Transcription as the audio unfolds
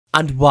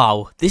And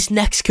wow, this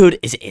next code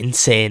is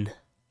insane.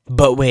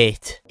 But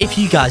wait, if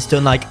you guys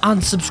don't like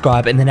and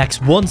subscribe in the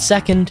next 1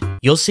 second,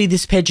 you'll see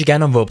this page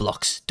again on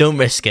Roblox. Don't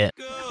risk it.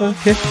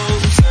 Okay.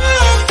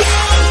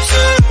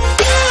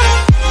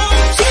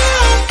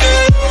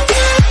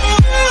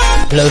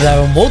 Hello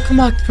there and welcome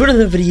back to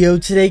another video.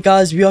 Today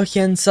guys, we are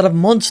here inside of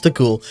Monster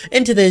Ghoul.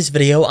 In today's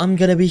video, I'm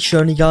going to be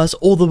showing you guys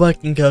all the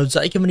working codes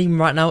that you can redeem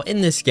right now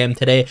in this game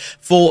today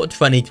for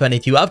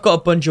 2022. I've got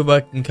a bunch of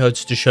working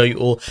codes to show you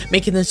all,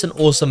 making this an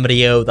awesome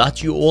video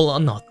that you all are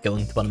not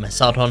going to want to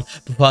miss out on.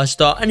 Before I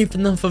start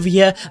anything off over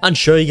here and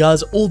show you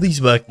guys all these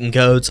working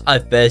codes, I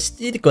first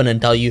need to go and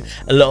tell you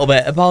a little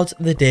bit about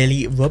the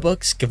daily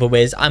Roblox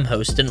giveaways I'm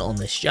hosting on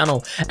this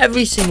channel.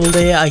 Every single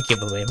day I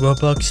give away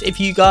Robux. If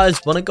you guys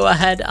want to go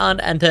ahead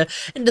and enter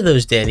into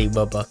those daily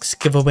Robux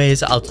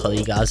giveaways, I'll tell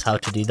you guys how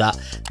to do that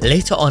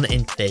later on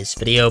in today's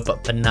video.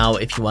 But for now,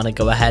 if you want to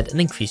go ahead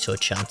and increase your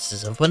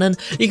chances of winning,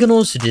 you can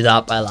also do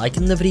that by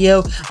liking the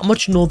video and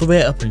watching all the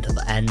way up until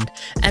the end.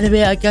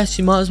 Anyway, I guess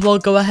you might as well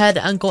go ahead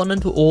and go on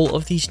into all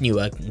of these new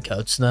working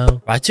codes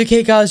now. Right,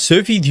 okay guys, so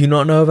if you do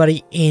not know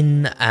already,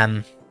 in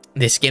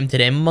this game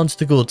today,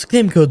 Monster Ghoul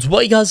claim codes,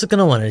 what you guys are going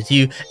to want to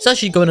do is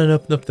actually go and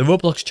open up the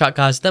Roblox chat,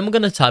 guys. Then we're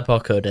going to type our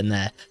code in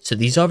there. So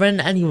these are in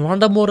any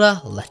random order.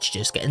 Let's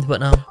just get into it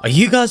now. Are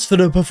you guys fed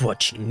up of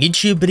watching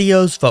YouTube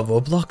videos for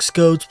Roblox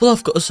codes? Well,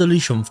 I've got a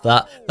solution for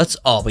that. That's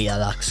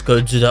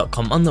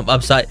RBLXcodes.com. On the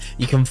website,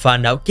 you can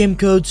find out game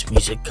codes,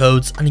 music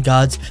codes, and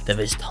guides. There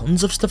is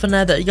tons of stuff in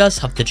there that you guys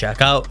have to check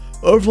out.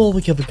 Overall,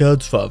 we cover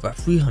codes for over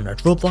 300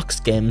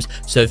 Roblox games,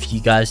 so if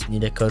you guys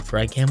need a code for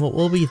a game, it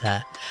will be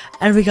there.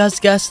 Anyway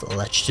guys,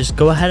 let's just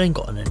go ahead and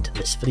go on into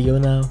this video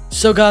now.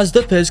 So guys,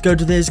 the first code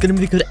today is going to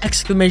be the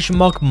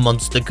code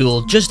 !Monster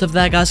Ghoul. Just over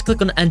there guys,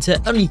 click on enter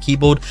on your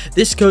keyboard.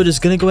 This code is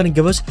going to go in and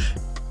give us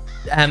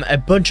a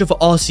bunch of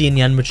RC in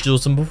the end, which is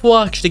awesome. Before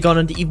I actually got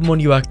into even more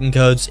new working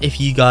codes, if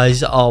you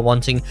guys are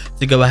wanting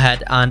to go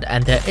ahead and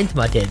enter into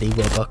my daily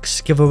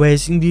Robux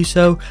giveaways, you can do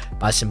so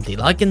by simply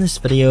liking this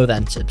video,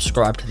 then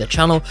subscribe to the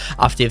channel.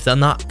 After you've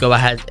done that, go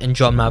ahead and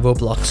join my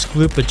Roblox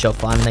group, which you'll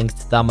find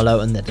linked down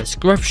below in the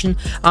description.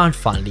 And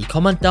finally,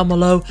 comment down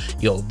below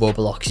your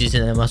Roblox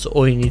username. That's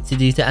all you need to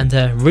do to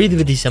enter.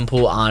 Really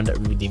simple and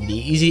really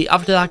easy.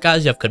 After that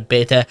guys, you have code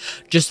beta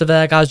just over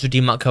there guys.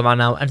 Redeem that code right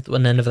now, enter the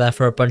one over there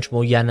for a bunch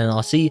more yen and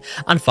RC.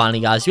 And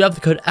finally guys, you have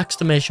the code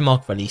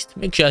 !Released.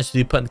 Make sure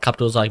to put in the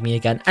capitals like me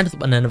again, enter the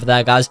one over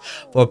there guys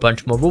for a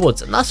bunch more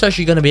rewards. And that's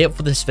actually going to be it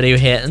for this video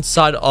here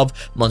inside of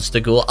Monster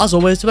Ghoul. As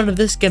always, whenever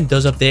this game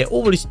does update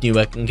all these new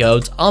working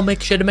codes, I'll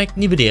make sure to make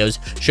new videos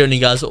showing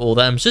you guys all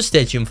them, so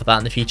stay tuned for that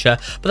in the future.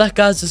 But that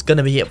guys is going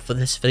to be it for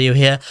this video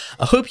here.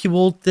 I hope you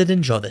all did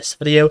enjoy this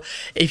video.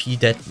 If you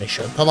did, make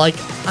sure to like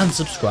and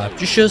subscribe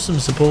to show some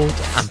support,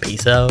 and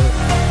peace out.